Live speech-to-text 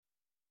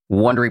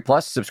Wondery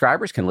Plus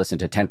subscribers can listen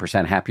to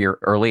 10% Happier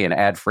early and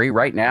ad-free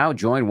right now.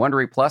 Join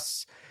Wondery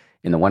Plus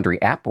in the Wondery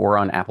app or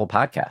on Apple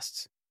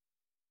Podcasts.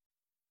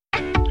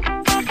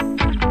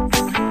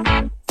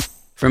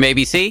 From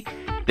ABC,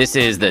 this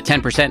is the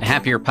 10%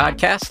 Happier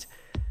podcast.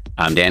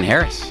 I'm Dan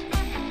Harris.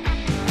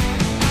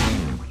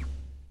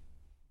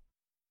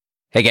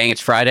 Hey gang,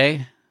 it's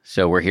Friday,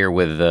 so we're here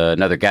with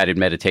another guided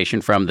meditation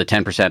from the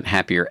 10%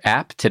 Happier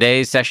app.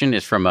 Today's session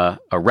is from a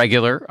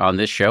regular on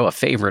this show, a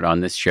favorite on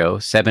this show,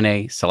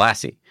 Sebene,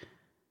 Selassie.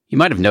 You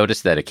might have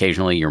noticed that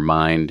occasionally your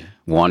mind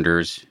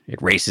wanders,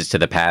 it races to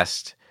the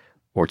past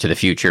or to the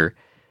future.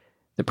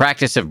 The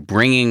practice of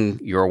bringing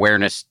your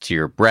awareness to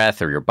your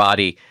breath or your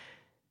body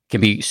can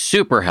be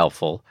super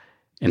helpful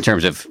in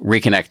terms of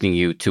reconnecting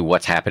you to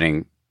what's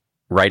happening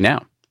right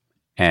now.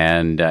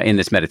 And in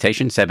this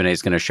meditation, Sebene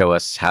is going to show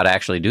us how to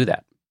actually do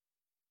that.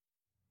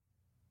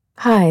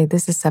 Hi,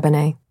 this is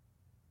Sebene.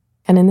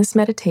 And in this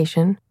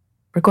meditation,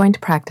 we're going to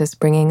practice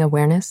bringing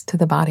awareness to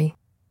the body.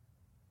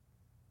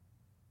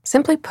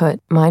 Simply put,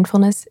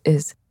 mindfulness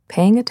is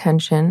paying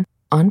attention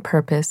on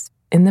purpose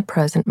in the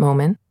present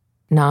moment,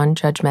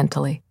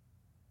 non-judgmentally.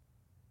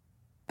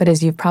 But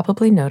as you've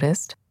probably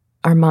noticed,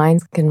 our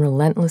minds can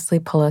relentlessly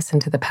pull us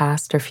into the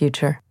past or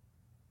future.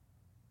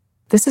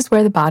 This is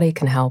where the body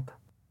can help.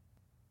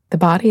 The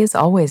body is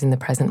always in the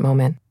present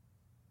moment.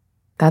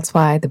 That's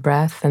why the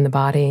breath and the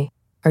body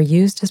are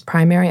used as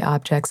primary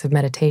objects of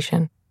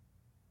meditation,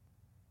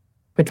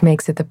 which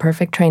makes it the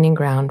perfect training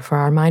ground for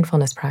our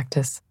mindfulness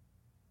practice.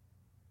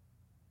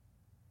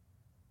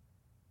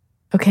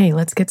 Okay,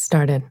 let's get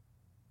started.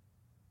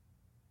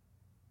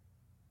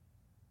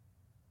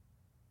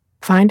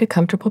 Find a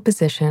comfortable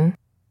position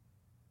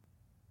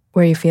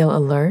where you feel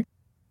alert,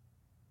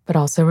 but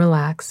also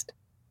relaxed.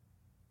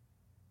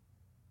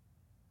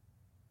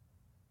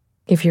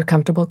 If you're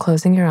comfortable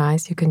closing your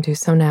eyes, you can do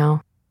so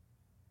now.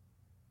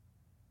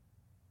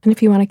 And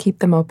if you want to keep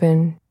them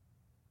open,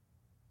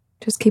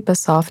 just keep a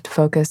soft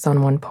focus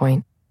on one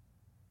point.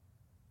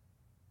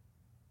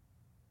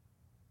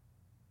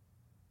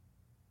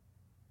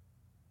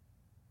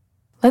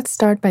 Let's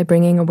start by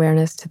bringing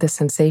awareness to the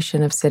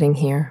sensation of sitting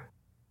here.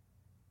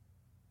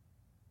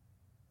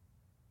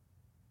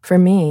 For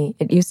me,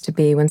 it used to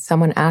be when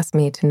someone asked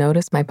me to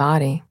notice my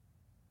body,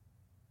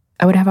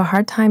 I would have a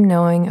hard time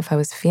knowing if I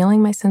was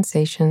feeling my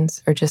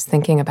sensations or just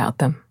thinking about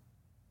them.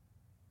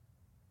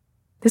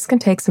 This can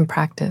take some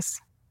practice.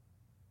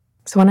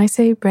 So when I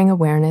say bring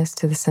awareness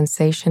to the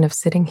sensation of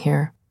sitting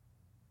here,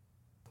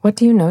 what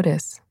do you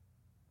notice?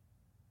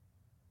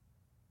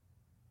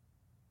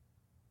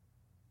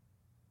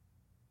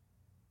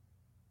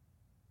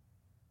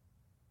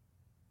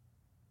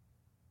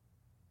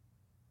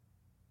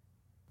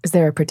 Is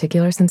there a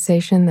particular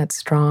sensation that's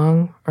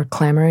strong or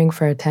clamoring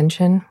for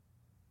attention?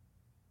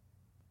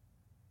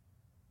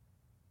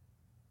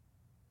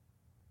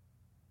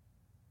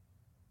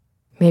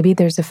 Maybe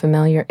there's a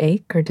familiar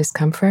ache or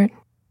discomfort.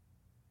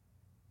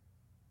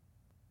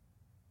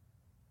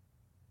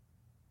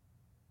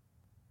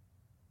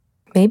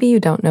 Maybe you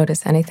don't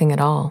notice anything at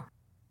all.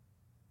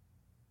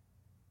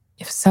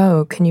 If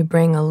so, can you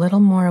bring a little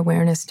more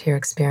awareness to your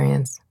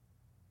experience?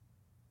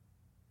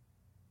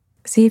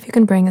 See if you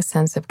can bring a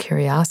sense of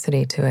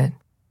curiosity to it.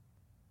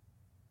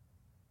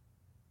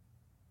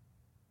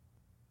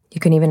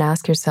 You can even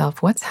ask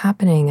yourself, what's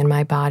happening in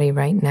my body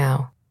right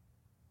now?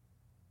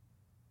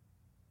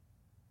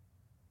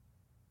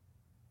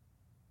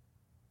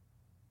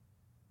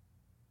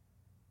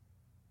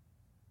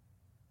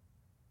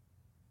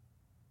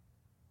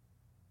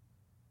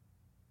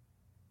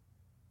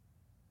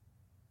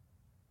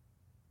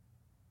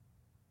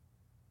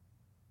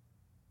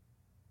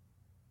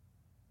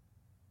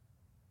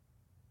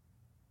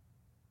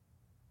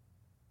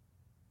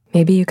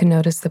 Maybe you can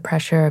notice the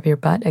pressure of your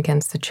butt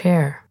against the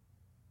chair.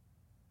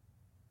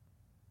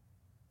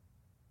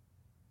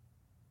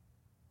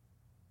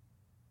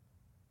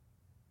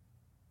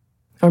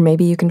 Or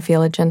maybe you can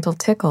feel a gentle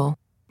tickle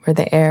where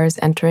the air is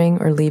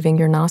entering or leaving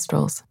your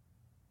nostrils.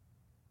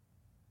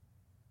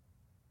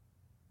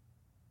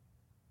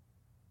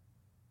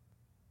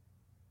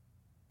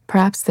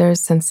 Perhaps there's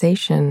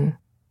sensation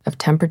of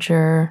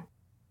temperature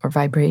or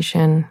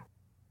vibration.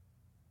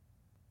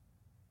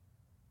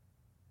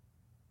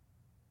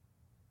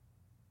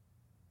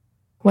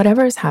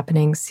 Whatever is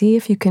happening, see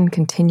if you can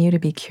continue to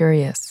be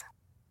curious.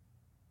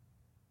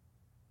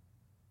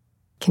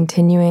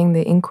 Continuing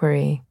the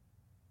inquiry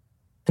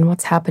and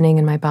what's happening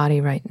in my body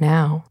right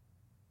now.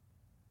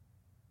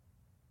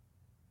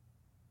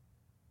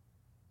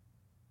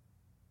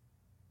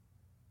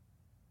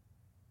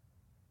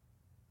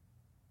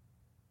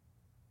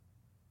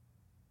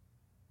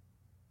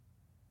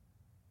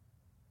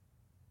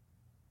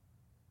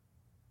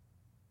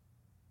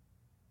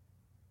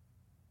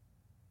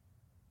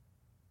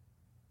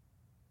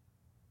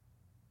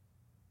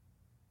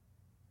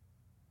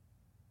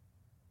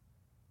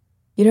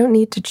 You don't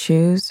need to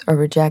choose or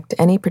reject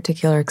any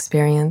particular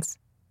experience.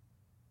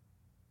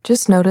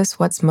 Just notice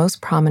what's most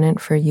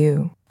prominent for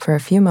you for a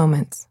few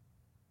moments.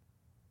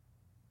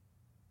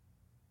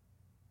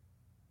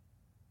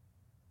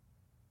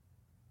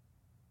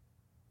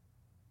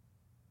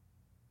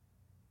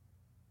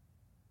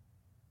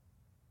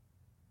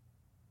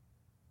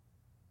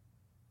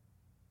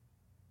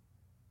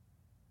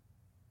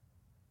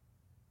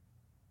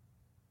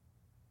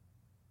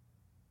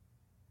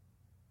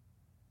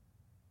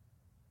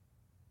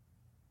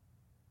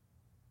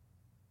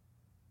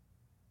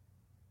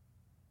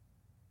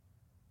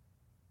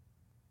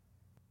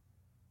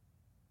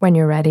 When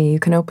you're ready, you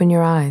can open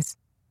your eyes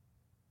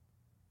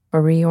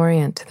or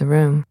reorient to the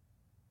room.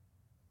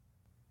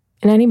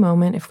 In any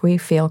moment, if we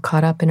feel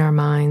caught up in our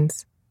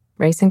minds,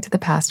 racing to the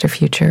past or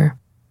future,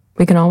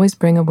 we can always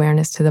bring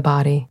awareness to the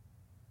body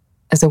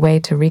as a way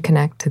to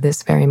reconnect to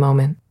this very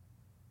moment.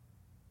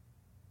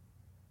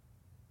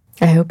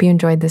 I hope you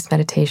enjoyed this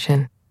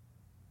meditation.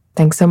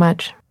 Thanks so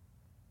much.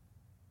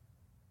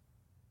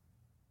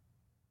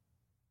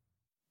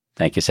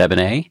 Thank you,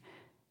 Sebene.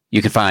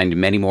 You can find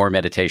many more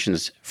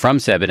meditations from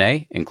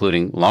Sebene,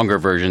 including longer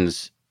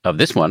versions of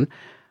this one,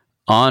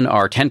 on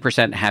our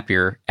 10%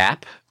 Happier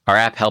app. Our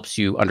app helps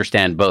you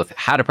understand both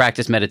how to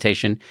practice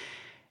meditation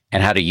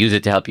and how to use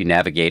it to help you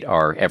navigate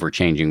our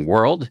ever-changing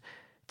world.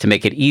 To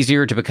make it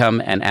easier to become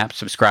an app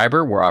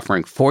subscriber, we're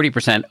offering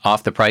 40%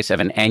 off the price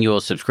of an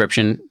annual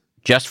subscription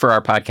just for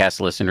our podcast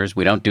listeners.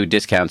 We don't do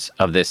discounts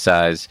of this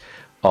size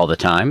all the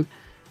time.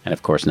 And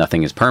of course,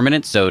 nothing is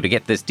permanent. So to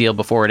get this deal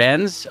before it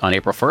ends on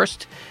April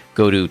 1st,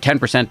 go to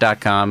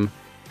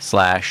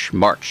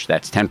 10%.com/March.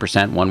 That's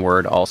 10%, one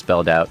word, all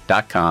spelled out,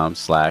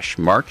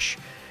 .com/March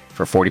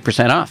for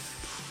 40%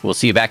 off. We'll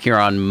see you back here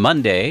on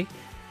Monday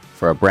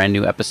for a brand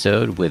new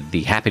episode with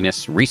the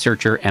happiness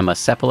researcher, Emma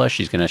Sepola.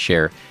 She's going to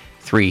share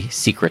 3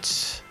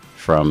 secrets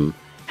from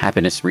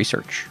happiness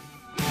research.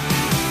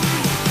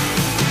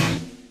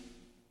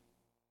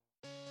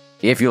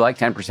 If you like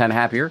 10%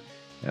 Happier,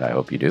 and I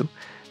hope you do,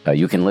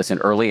 you can listen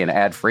early and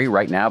ad-free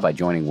right now by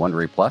joining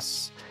Wondery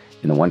Plus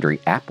in the Wondery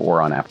app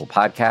or on Apple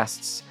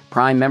Podcasts.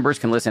 Prime members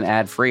can listen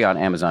ad-free on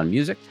Amazon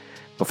Music.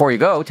 Before you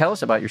go, tell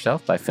us about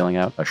yourself by filling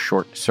out a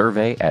short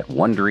survey at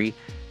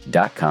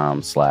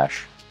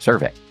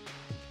Wondery.com/survey.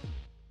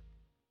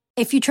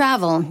 If you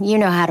travel, you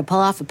know how to pull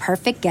off a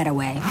perfect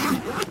getaway.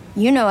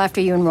 You know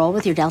after you enroll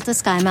with your Delta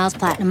SkyMiles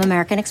Platinum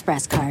American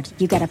Express card,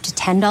 you get up to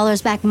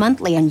 $10 back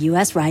monthly on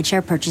U.S.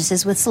 rideshare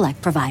purchases with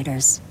select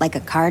providers, like a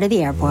car to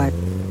the airport.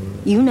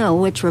 You know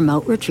which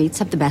remote retreats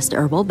have the best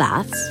herbal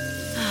baths,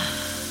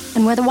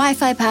 and where the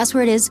Wi-Fi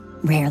password is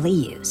rarely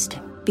used,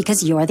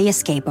 because you're the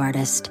escape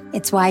artist.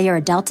 It's why you're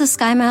a Delta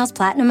SkyMiles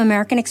Platinum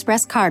American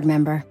Express card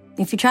member.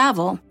 If you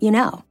travel, you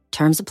know.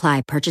 Terms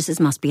apply.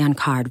 Purchases must be on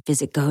card.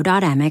 Visit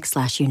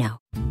go.amex/you-know.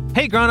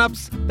 Hey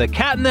grown-ups, The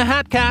Cat in the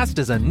Hat Cast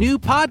is a new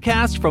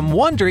podcast from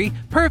Wondery,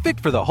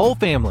 perfect for the whole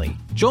family.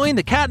 Join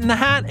the Cat in the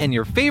Hat and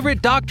your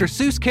favorite Dr.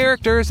 Seuss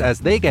characters as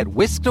they get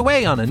whisked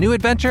away on a new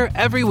adventure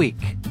every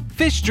week.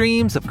 Fish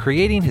dreams of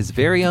creating his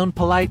very own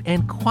polite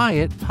and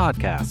quiet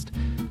podcast.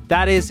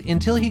 That is,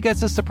 until he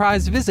gets a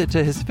surprise visit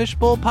to his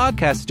Fishbowl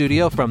podcast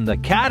studio from the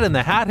Cat in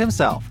the Hat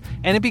himself,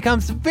 and it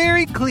becomes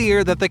very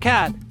clear that the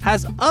cat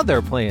has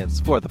other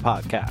plans for the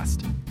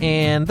podcast.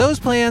 And those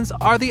plans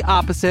are the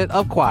opposite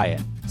of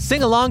quiet.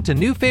 Sing along to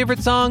new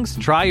favorite songs,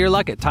 try your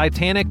luck at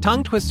Titanic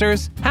tongue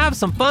twisters, have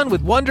some fun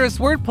with wondrous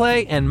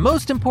wordplay, and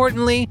most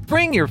importantly,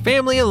 bring your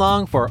family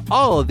along for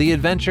all of the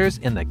adventures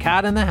in the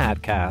Cat in the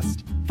Hat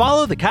Cast.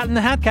 Follow the Cat in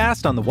the Hat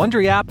Cast on the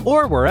Wondery app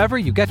or wherever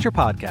you get your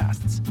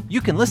podcasts. You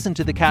can listen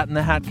to the Cat in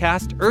the Hat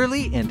Cast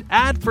early and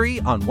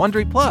ad-free on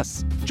Wondery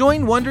Plus.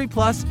 Join Wondery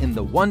Plus in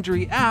the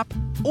Wondery app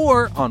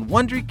or on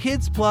Wondery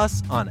Kids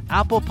Plus on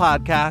Apple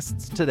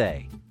Podcasts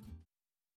today.